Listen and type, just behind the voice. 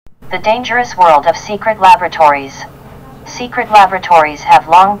The dangerous world of secret laboratories. Secret laboratories have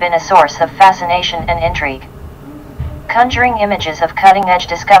long been a source of fascination and intrigue, conjuring images of cutting-edge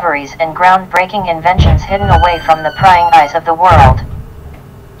discoveries and groundbreaking inventions hidden away from the prying eyes of the world.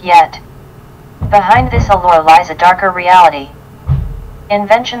 Yet, behind this allure lies a darker reality.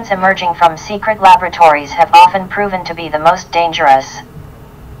 Inventions emerging from secret laboratories have often proven to be the most dangerous,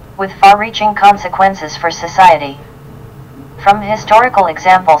 with far-reaching consequences for society. From historical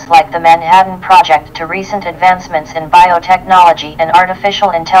examples like the Manhattan Project to recent advancements in biotechnology and artificial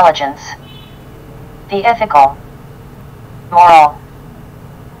intelligence, the ethical, moral,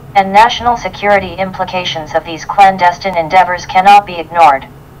 and national security implications of these clandestine endeavors cannot be ignored.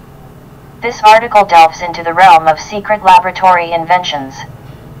 This article delves into the realm of secret laboratory inventions,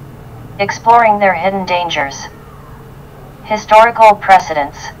 exploring their hidden dangers, historical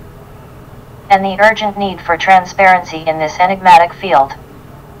precedents, and the urgent need for transparency in this enigmatic field.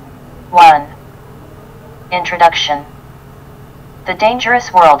 1. Introduction. The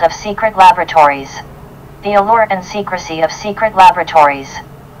dangerous world of secret laboratories. The allure and secrecy of secret laboratories.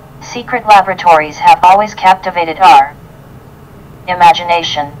 Secret laboratories have always captivated our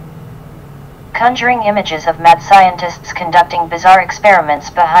imagination, conjuring images of mad scientists conducting bizarre experiments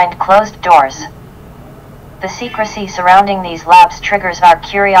behind closed doors. The secrecy surrounding these labs triggers our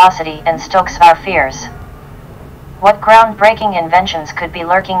curiosity and stokes our fears. What groundbreaking inventions could be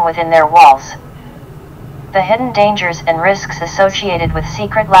lurking within their walls? The hidden dangers and risks associated with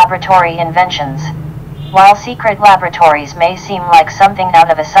secret laboratory inventions. While secret laboratories may seem like something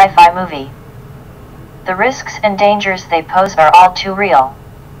out of a sci-fi movie, the risks and dangers they pose are all too real.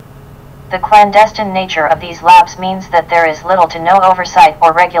 The clandestine nature of these labs means that there is little to no oversight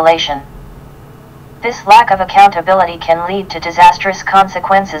or regulation. This lack of accountability can lead to disastrous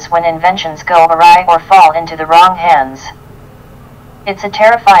consequences when inventions go awry or fall into the wrong hands. It's a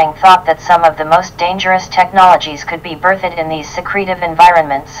terrifying thought that some of the most dangerous technologies could be birthed in these secretive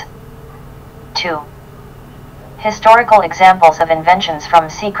environments. 2. Historical examples of inventions from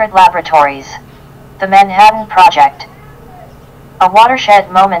secret laboratories. The Manhattan Project. A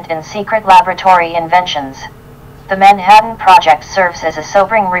watershed moment in secret laboratory inventions. The Manhattan Project serves as a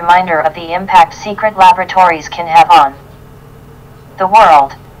sobering reminder of the impact secret laboratories can have on the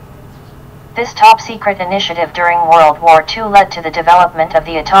world. This top-secret initiative during World War II led to the development of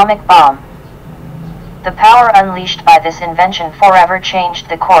the atomic bomb. The power unleashed by this invention forever changed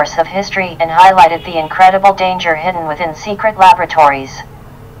the course of history and highlighted the incredible danger hidden within secret laboratories.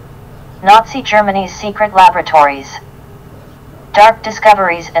 Nazi Germany's secret laboratories. Dark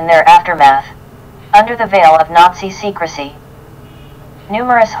discoveries and their aftermath. Under the veil of Nazi secrecy,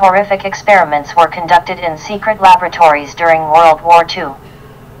 numerous horrific experiments were conducted in secret laboratories during World War II.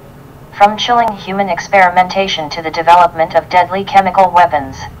 From chilling human experimentation to the development of deadly chemical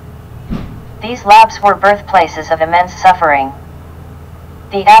weapons, these labs were birthplaces of immense suffering.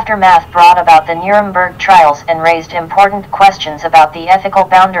 The aftermath brought about the Nuremberg trials and raised important questions about the ethical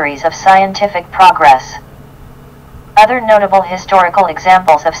boundaries of scientific progress. Other notable historical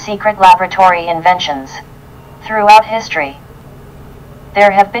examples of secret laboratory inventions. Throughout history,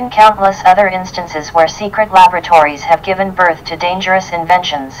 there have been countless other instances where secret laboratories have given birth to dangerous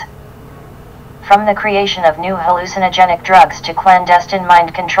inventions. From the creation of new hallucinogenic drugs to clandestine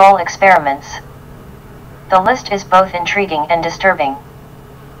mind control experiments, the list is both intriguing and disturbing.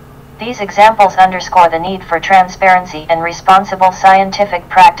 These examples underscore the need for transparency and responsible scientific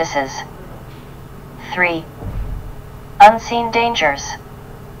practices. 3. Unseen dangers.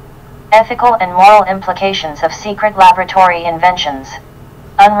 Ethical and moral implications of secret laboratory inventions.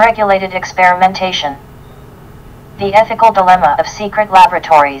 Unregulated experimentation. The ethical dilemma of secret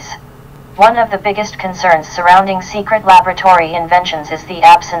laboratories. One of the biggest concerns surrounding secret laboratory inventions is the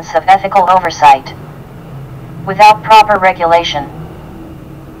absence of ethical oversight. Without proper regulation,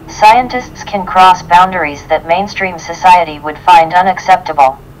 scientists can cross boundaries that mainstream society would find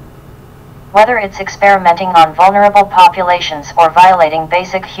unacceptable. Whether it's experimenting on vulnerable populations or violating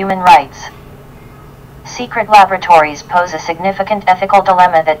basic human rights, secret laboratories pose a significant ethical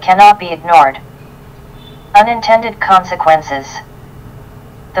dilemma that cannot be ignored. Unintended consequences.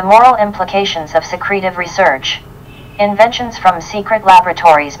 The moral implications of secretive research. Inventions from secret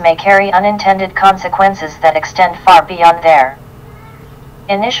laboratories may carry unintended consequences that extend far beyond their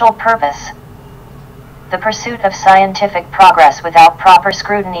initial purpose. The pursuit of scientific progress without proper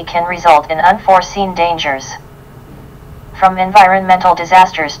scrutiny can result in unforeseen dangers, from environmental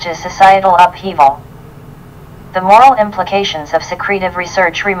disasters to societal upheaval. The moral implications of secretive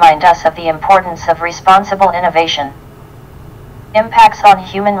research remind us of the importance of responsible innovation. Impacts on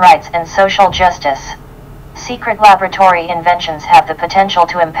human rights and social justice. Secret laboratory inventions have the potential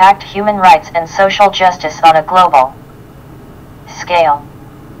to impact human rights and social justice on a global scale.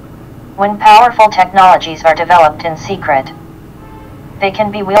 When powerful technologies are developed in secret, they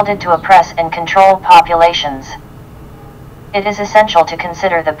can be wielded to oppress and control populations. It is essential to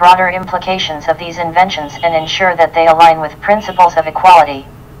consider the broader implications of these inventions and ensure that they align with principles of equality,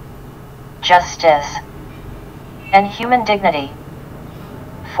 justice, and human dignity.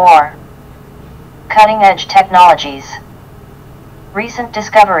 4. Cutting-edge technologies. Recent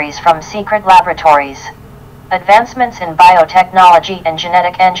discoveries from secret laboratories. Advancements in biotechnology and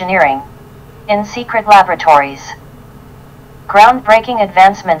genetic engineering. In secret laboratories. Groundbreaking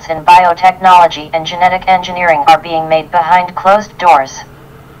advancements in biotechnology and genetic engineering are being made behind closed doors.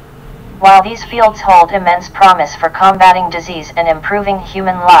 While these fields hold immense promise for combating disease and improving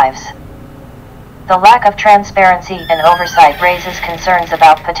human lives, the lack of transparency and oversight raises concerns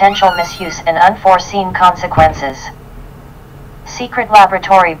about potential misuse and unforeseen consequences. Secret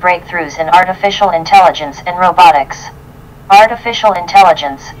laboratory breakthroughs in artificial intelligence and robotics. Artificial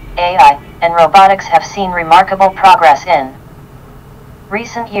intelligence, AI, and robotics have seen remarkable progress in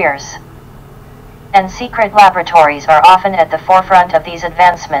recent years, and secret laboratories are often at the forefront of these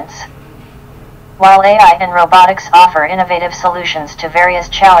advancements. While AI and robotics offer innovative solutions to various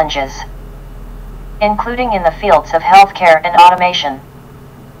challenges, including in the fields of healthcare and automation,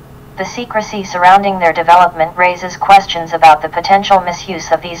 the secrecy surrounding their development raises questions about the potential misuse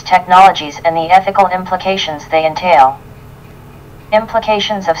of these technologies and the ethical implications they entail.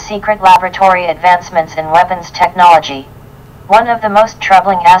 Implications of secret laboratory advancements in weapons technology. One of the most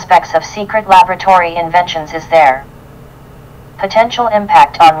troubling aspects of secret laboratory inventions is their potential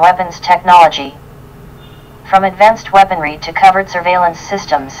impact on weapons technology. From advanced weaponry to covert surveillance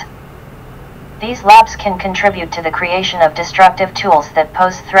systems, these labs can contribute to the creation of destructive tools that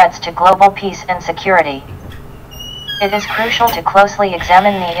pose threats to global peace and security. It is crucial to closely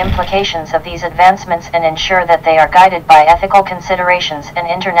examine the implications of these advancements and ensure that they are guided by ethical considerations and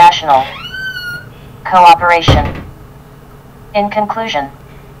international cooperation. In conclusion,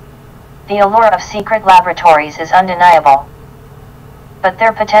 the allure of secret laboratories is undeniable, but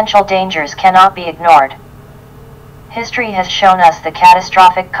their potential dangers cannot be ignored. History has shown us the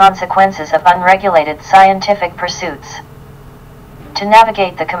catastrophic consequences of unregulated scientific pursuits. To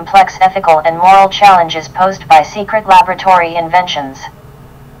navigate the complex ethical and moral challenges posed by secret laboratory inventions,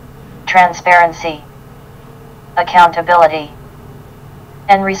 transparency, accountability,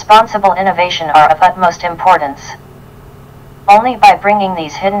 and responsible innovation are of utmost importance. Only by bringing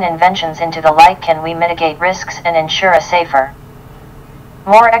these hidden inventions into the light can we mitigate risks and ensure a safer,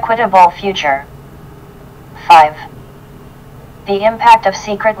 more equitable future. 5. The impact of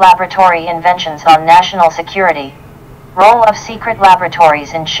secret laboratory inventions on national security. Role of secret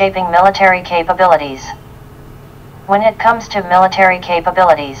laboratories in shaping military capabilities. When it comes to military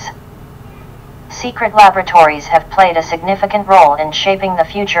capabilities, secret laboratories have played a significant role in shaping the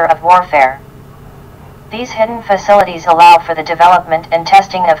future of warfare. These hidden facilities allow for the development and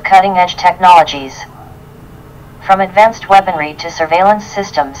testing of cutting-edge technologies, from advanced weaponry to surveillance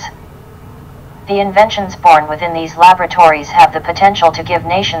systems. The inventions born within these laboratories have the potential to give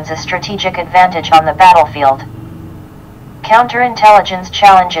nations a strategic advantage on the battlefield, counterintelligence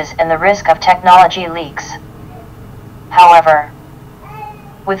challenges, and the risk of technology leaks. However,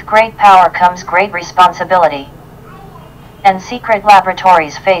 with great power comes great responsibility, and secret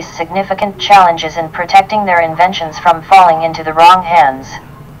laboratories face significant challenges in protecting their inventions from falling into the wrong hands.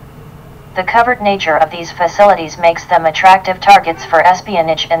 The covert nature of these facilities makes them attractive targets for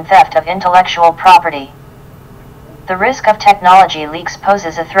espionage and theft of intellectual property. The risk of technology leaks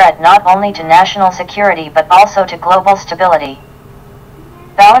poses a threat not only to national security but also to global stability.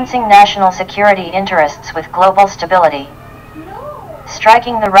 Balancing national security interests with global stability.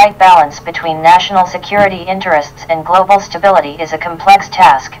 Striking the right balance between national security interests and global stability is a complex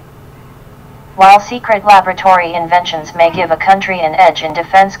task. While secret laboratory inventions may give a country an edge in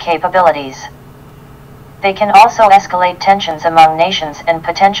defense capabilities, they can also escalate tensions among nations and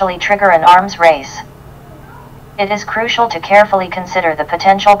potentially trigger an arms race. It is crucial to carefully consider the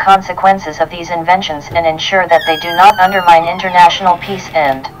potential consequences of these inventions and ensure that they do not undermine international peace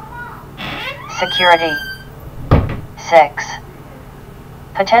and security. 6.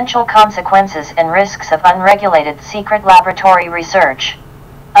 Potential consequences and risks of unregulated secret laboratory research.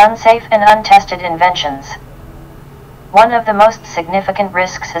 Unsafe and untested inventions. One of the most significant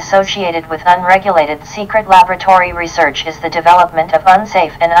risks associated with unregulated secret laboratory research is the development of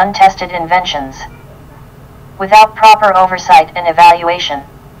unsafe and untested inventions. Without proper oversight and evaluation,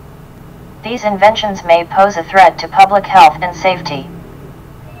 these inventions may pose a threat to public health and safety.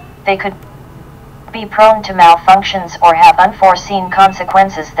 They could be prone to malfunctions or have unforeseen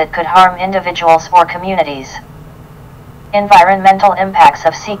consequences that could harm individuals or communities. Environmental impacts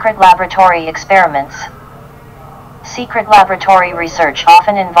of secret laboratory experiments. Secret laboratory research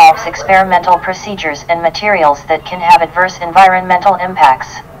often involves experimental procedures and materials that can have adverse environmental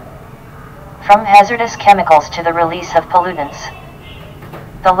impacts, from hazardous chemicals to the release of pollutants.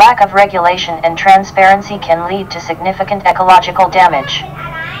 The lack of regulation and transparency can lead to significant ecological damage.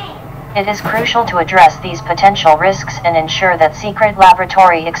 It is crucial to address these potential risks and ensure that secret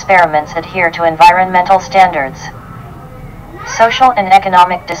laboratory experiments adhere to environmental standards. Social and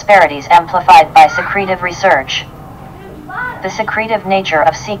economic disparities amplified by secretive research. The secretive nature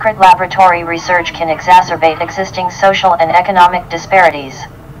of secret laboratory research can exacerbate existing social and economic disparities.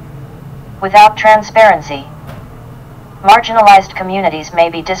 Without transparency, marginalized communities may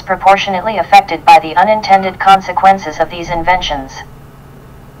be disproportionately affected by the unintended consequences of these inventions.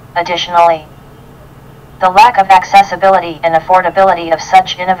 Additionally, the lack of accessibility and affordability of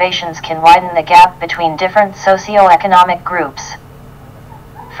such innovations can widen the gap between different socio-economic groups,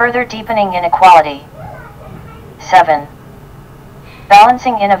 further deepening inequality. 7.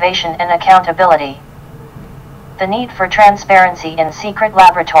 Balancing innovation and accountability. The need for transparency in secret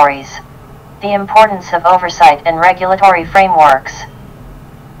laboratories. The importance of oversight and regulatory frameworks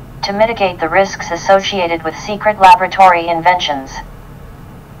to mitigate the risks associated with secret laboratory inventions.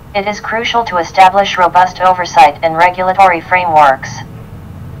 It is crucial to establish robust oversight and regulatory frameworks.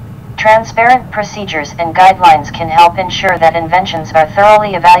 Transparent procedures and guidelines can help ensure that inventions are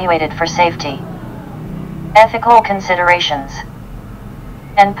thoroughly evaluated for safety, ethical considerations,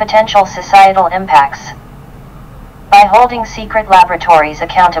 and potential societal impacts. By holding secret laboratories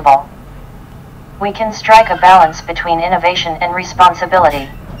accountable, we can strike a balance between innovation and responsibility,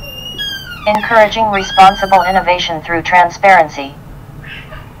 encouraging responsible innovation through transparency.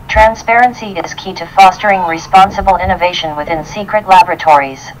 Transparency is key to fostering responsible innovation within secret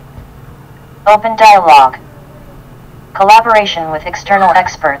laboratories. Open dialogue, collaboration with external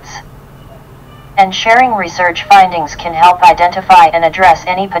experts, and sharing research findings can help identify and address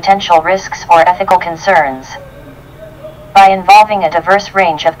any potential risks or ethical concerns. By involving a diverse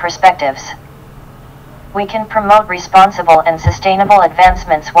range of perspectives, we can promote responsible and sustainable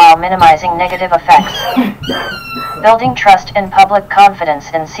advancements while minimizing negative effects. Building trust and public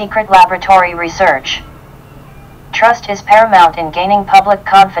confidence in secret laboratory research. Trust is paramount in gaining public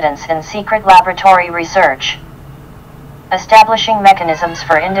confidence in secret laboratory research. Establishing mechanisms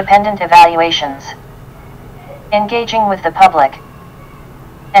for independent evaluations, engaging with the public,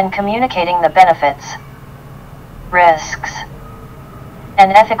 and communicating the benefits, risks,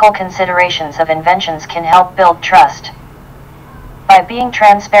 and ethical considerations of inventions can help build trust. By being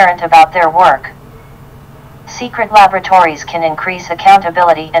transparent about their work, secret laboratories can increase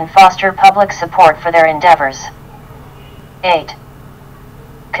accountability and foster public support for their endeavors. 8.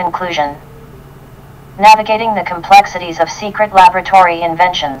 Conclusion. Navigating the complexities of secret laboratory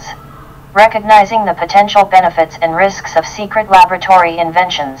inventions. Recognizing the potential benefits and risks of secret laboratory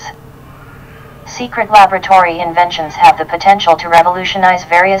inventions. Secret laboratory inventions have the potential to revolutionize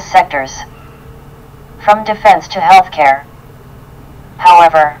various sectors, from defense to healthcare.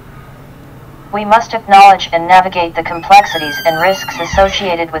 However, we must acknowledge and navigate the complexities and risks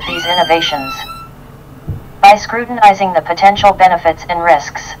associated with these innovations. By scrutinizing the potential benefits and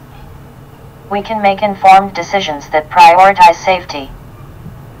risks, we can make informed decisions that prioritize safety,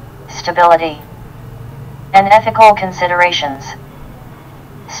 stability, and ethical considerations.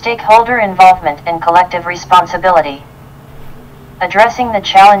 Stakeholder involvement and collective responsibility. Addressing the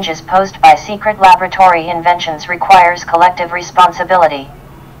challenges posed by secret laboratory inventions requires collective responsibility.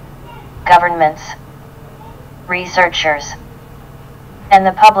 Governments, researchers, and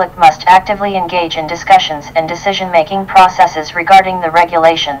the public must actively engage in discussions and decision-making processes regarding the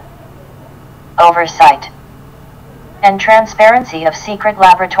regulation, oversight, and transparency of secret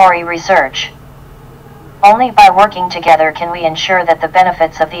laboratory research. Only by working together can we ensure that the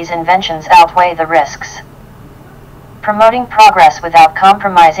benefits of these inventions outweigh the risks, promoting progress without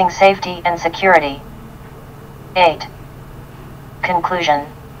compromising safety and security. 8. Conclusion.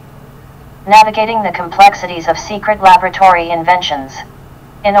 Navigating the complexities of secret laboratory inventions.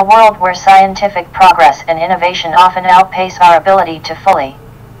 In a world where scientific progress and innovation often outpace our ability to fully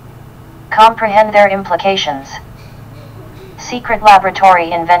comprehend their implications, secret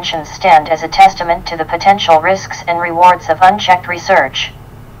laboratory inventions stand as a testament to the potential risks and rewards of unchecked research.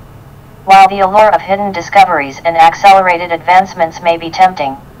 While the allure of hidden discoveries and accelerated advancements may be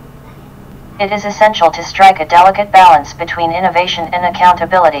tempting, it is essential to strike a delicate balance between innovation and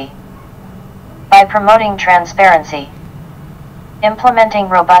accountability. By promoting transparency, implementing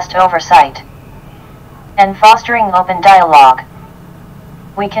robust oversight, and fostering open dialogue.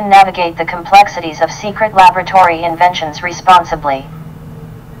 We can navigate the complexities of secret laboratory inventions responsibly.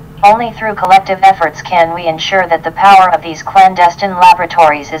 Only through collective efforts can we ensure that the power of these clandestine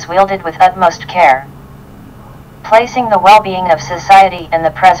laboratories is wielded with utmost care, placing the well-being of society and the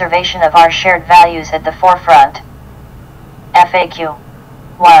preservation of our shared values at the forefront. FAQ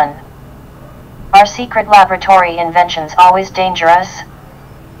 1. Are secret laboratory inventions always dangerous?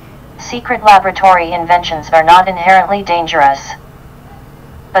 Secret laboratory inventions are not inherently dangerous,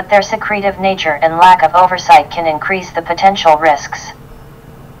 but their secretive nature and lack of oversight can increase the potential risks.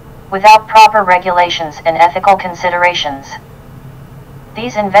 Without proper regulations and ethical considerations,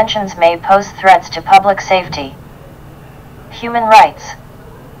 these inventions may pose threats to public safety, human rights,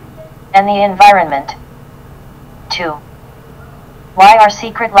 and the environment. 2. Why are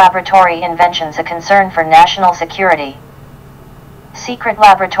secret laboratory inventions a concern for national security? Secret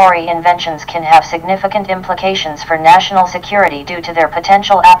laboratory inventions can have significant implications for national security due to their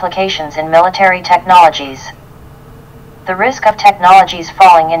potential applications in military technologies. The risk of technologies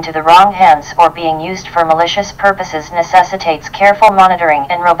falling into the wrong hands or being used for malicious purposes necessitates careful monitoring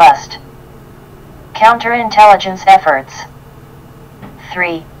and robust counterintelligence efforts.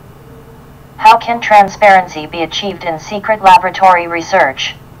 3. How can transparency be achieved in secret laboratory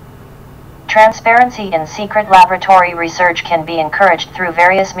research? Transparency in secret laboratory research can be encouraged through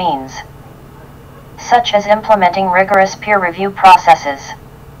various means, such as implementing rigorous peer review processes,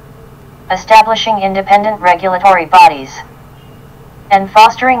 establishing independent regulatory bodies, and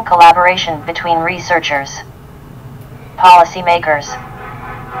fostering collaboration between researchers, policymakers,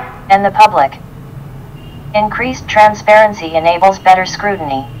 and the public. Increased transparency enables better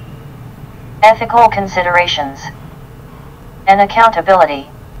scrutiny, ethical considerations, and accountability.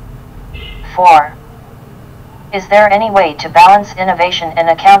 4. Is there any way to balance innovation and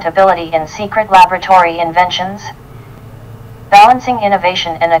accountability in secret laboratory inventions? Balancing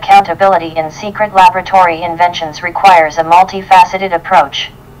innovation and accountability in secret laboratory inventions requires a multifaceted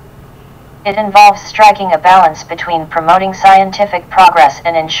approach. It involves striking a balance between promoting scientific progress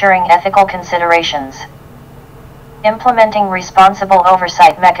and ensuring ethical considerations, implementing responsible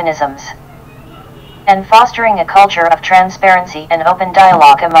oversight mechanisms, and fostering a culture of transparency and open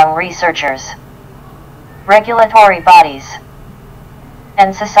dialogue among researchers, regulatory bodies,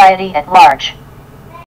 and society at large.